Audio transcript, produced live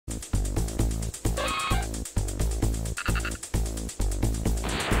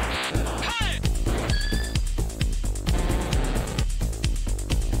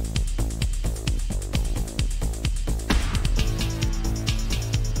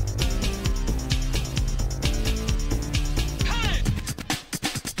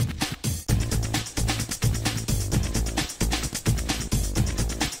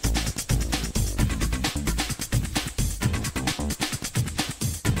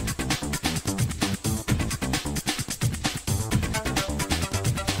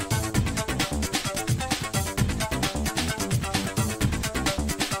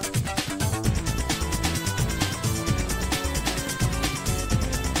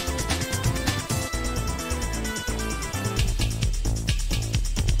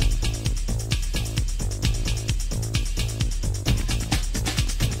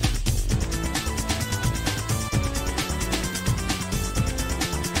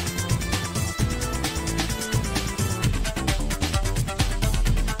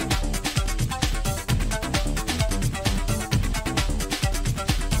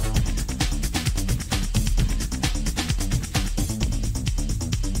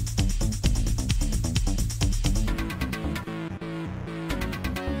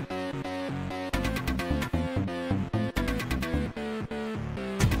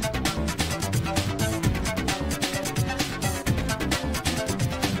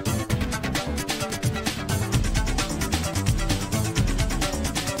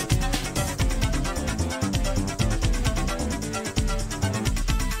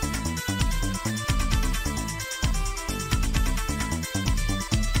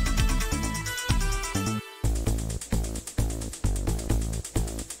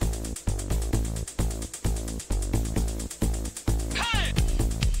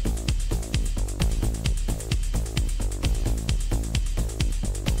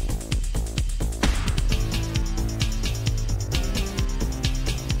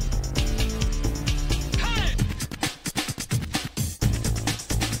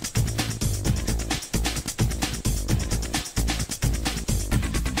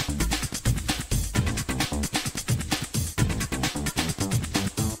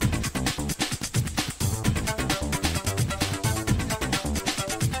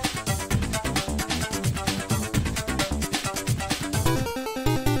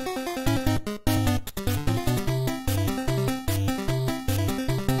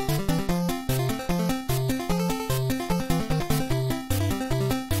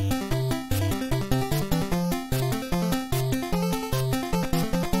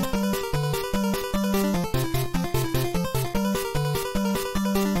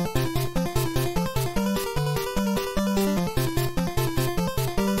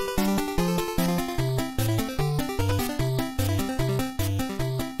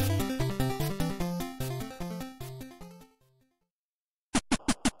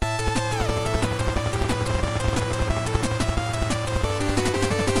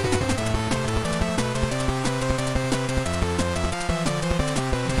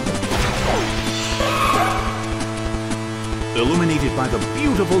Illuminated by the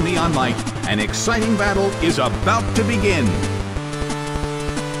beautiful neon light, an exciting battle is about to begin.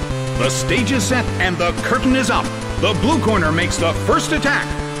 The stage is set and the curtain is up. The blue corner makes the first attack.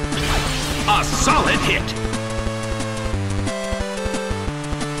 A solid hit.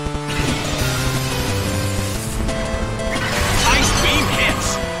 Ice beam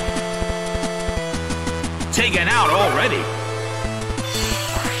hits. Taken out already.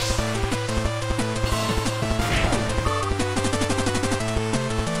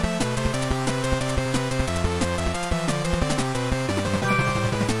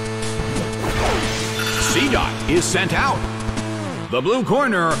 Seedot is sent out. The blue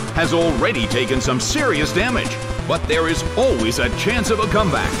corner has already taken some serious damage, but there is always a chance of a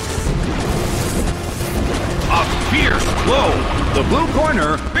comeback. A fierce blow. The blue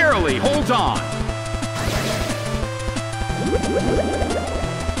corner barely holds on.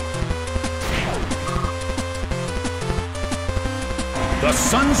 The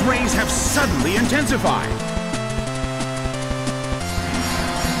sun's rays have suddenly intensified.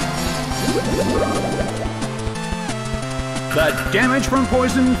 The damage from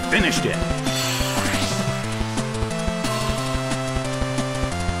poison finished it.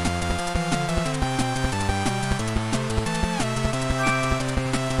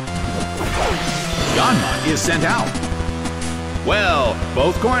 Yanma is sent out. Well,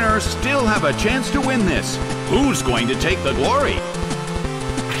 both corners still have a chance to win this. Who's going to take the glory?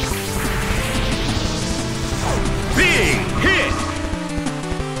 Big hit!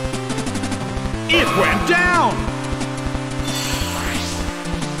 It went down!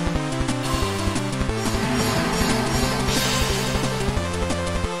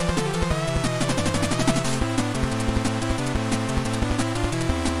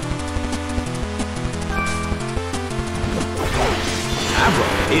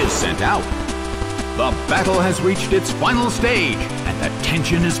 Abra is sent out. The battle has reached its final stage, and the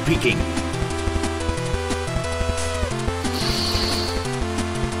tension is peaking.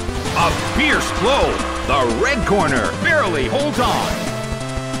 A fierce blow. The red corner barely holds on.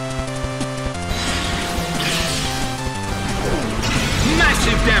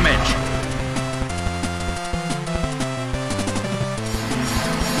 Massive damage.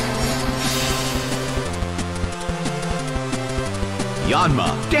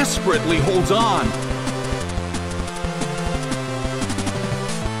 Yanma desperately holds on.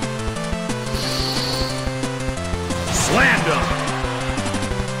 Slammed him.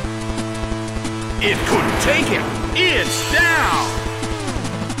 It couldn't take him. It's down.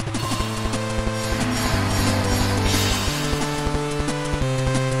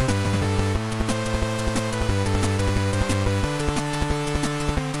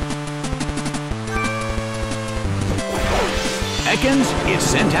 Ekans is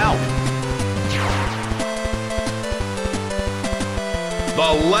sent out.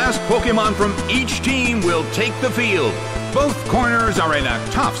 The last Pokémon from each team will take the field. Both corners are in a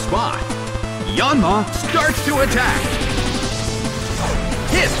tough spot. Yanma starts to attack.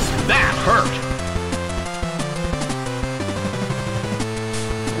 Hits that hurt.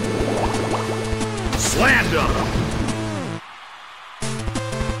 Slammed him.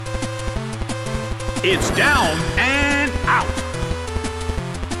 It's down and out.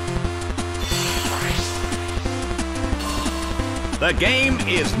 The game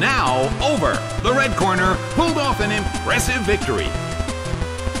is now over. The red corner pulled off an impressive victory.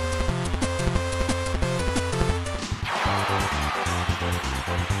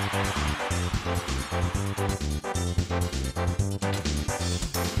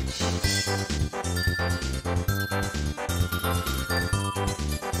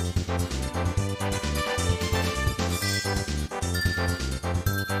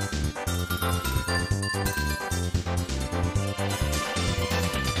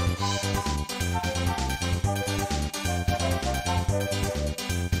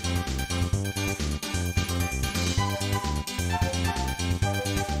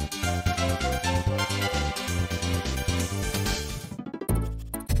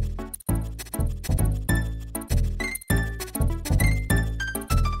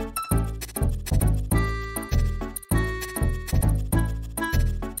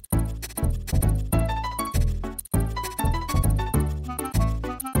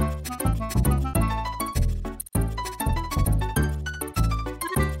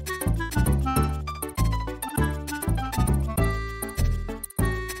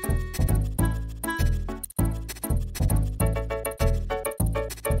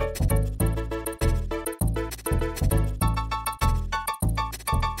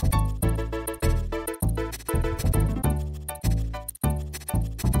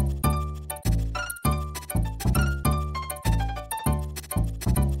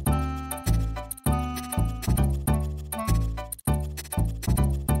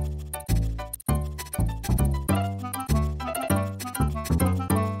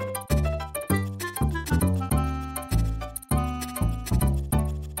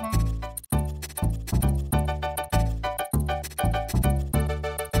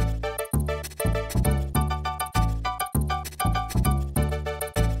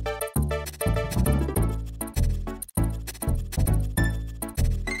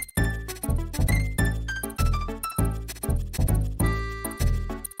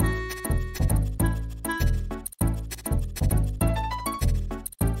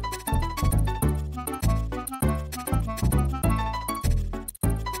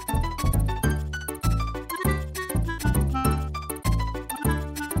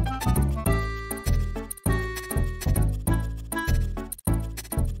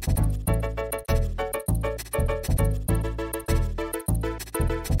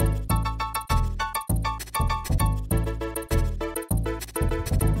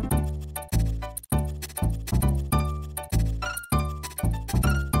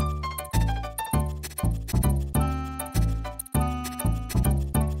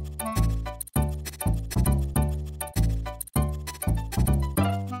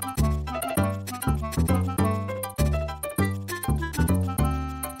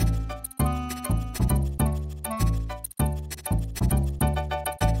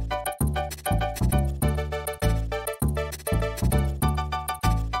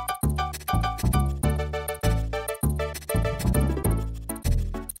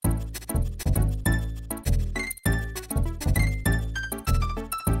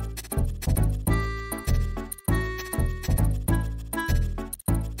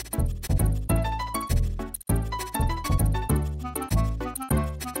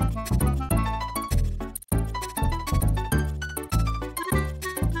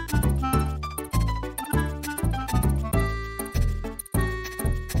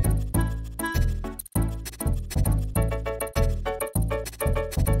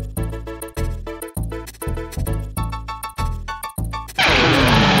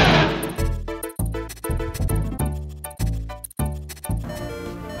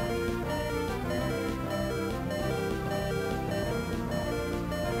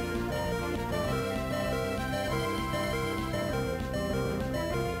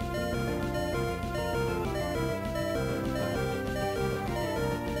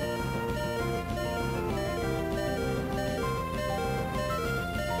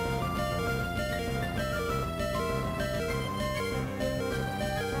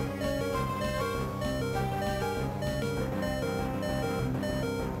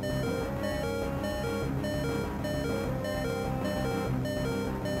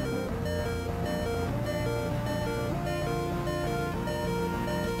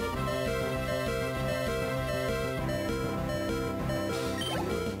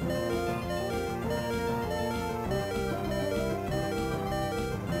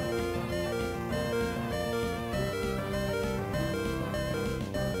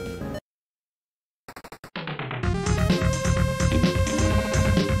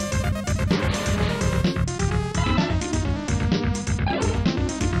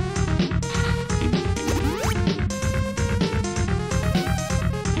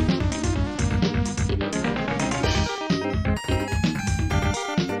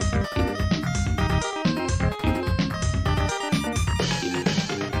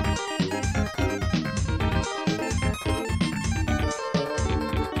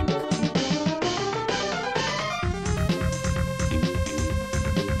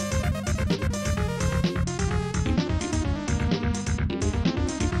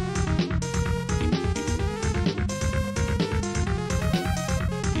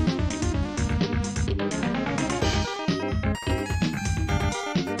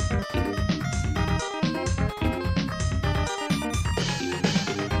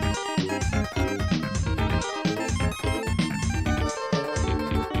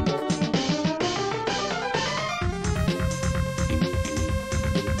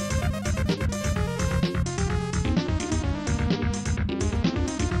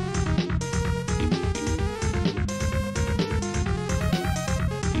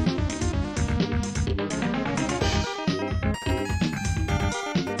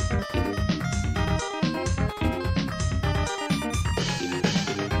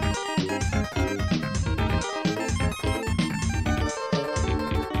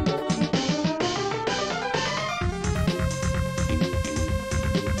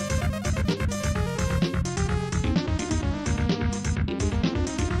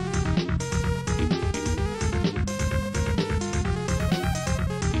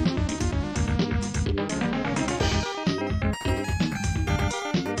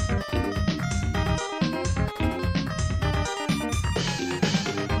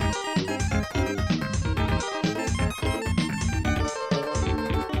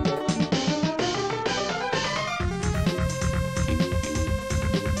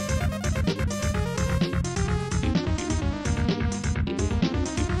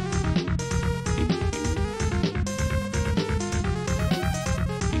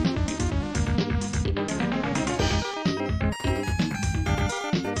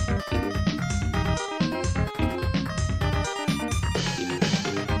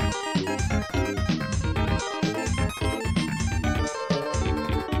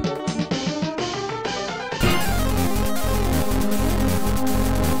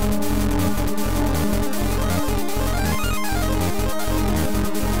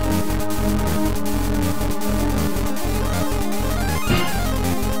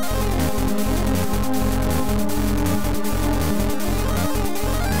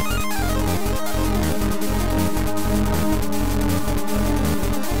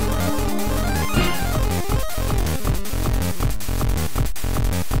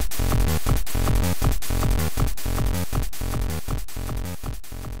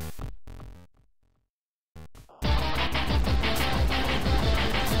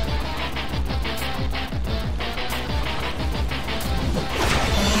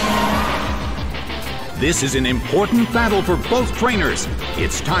 This is an important battle for both trainers.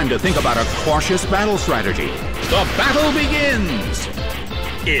 It's time to think about a cautious battle strategy. The battle begins!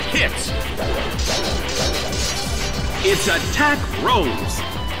 It hits! Its attack rose!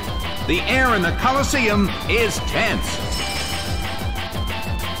 The air in the Colosseum is tense.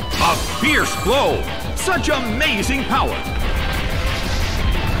 A fierce blow! Such amazing power!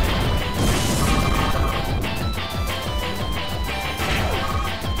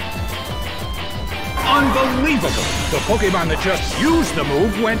 Unbelievable! The Pokémon that just used the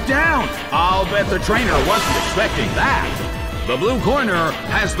move went down! I'll bet the trainer wasn't expecting that! The blue corner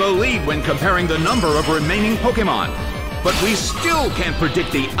has the lead when comparing the number of remaining Pokémon. But we still can't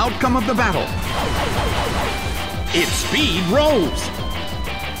predict the outcome of the battle. Its speed rose!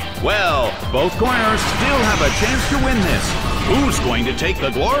 Well, both corners still have a chance to win this. Who's going to take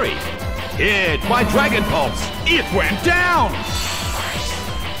the glory? Hit by Dragon Pulse! It went down!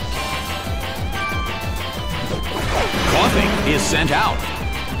 Koffing is sent out.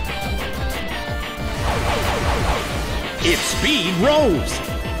 Its speed rose.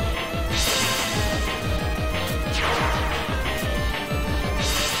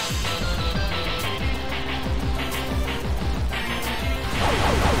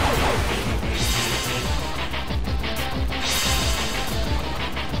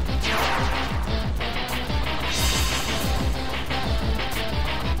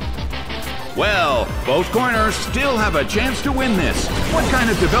 Well, both corners still have a chance to win this. What kind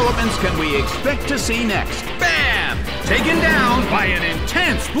of developments can we expect to see next? Bam! Taken down by an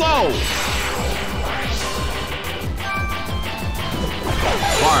intense blow!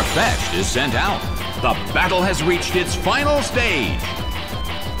 Farfetch'd is sent out. The battle has reached its final stage.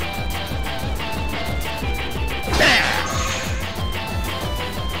 Bam!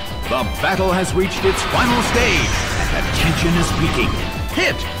 The battle has reached its final stage, and the tension is peaking.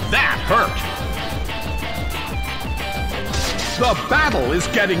 Hit! That hurt! The battle is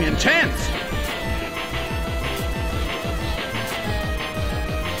getting intense!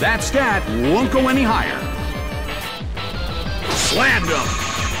 That stat won't go any higher. Slammed him!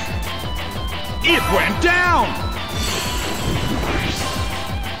 It went down!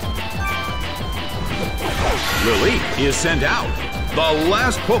 Lileep is sent out. The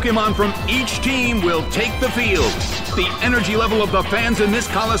last Pokémon from each team will take the field. The energy level of the fans in this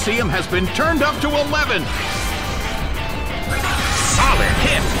Coliseum has been turned up to 11. Solid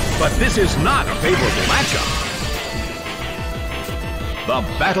hit, but this is not a favorable matchup. The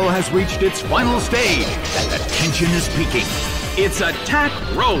battle has reached its final stage, and the tension is peaking. Its attack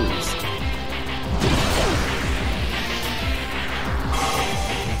rose.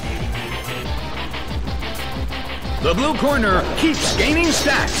 The blue corner keeps gaining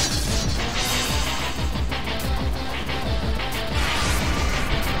stacks.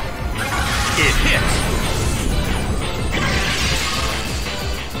 It hits.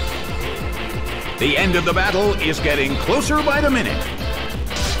 The end of the battle is getting closer by the minute.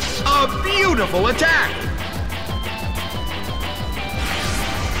 A beautiful attack!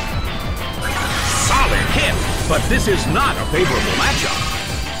 Solid hit, but this is not a favorable matchup.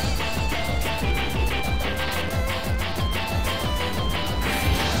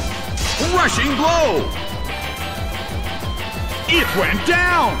 Rushing blow! It went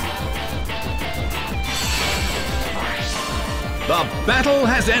down! The battle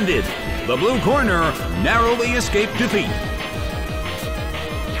has ended. The blue corner narrowly escaped defeat.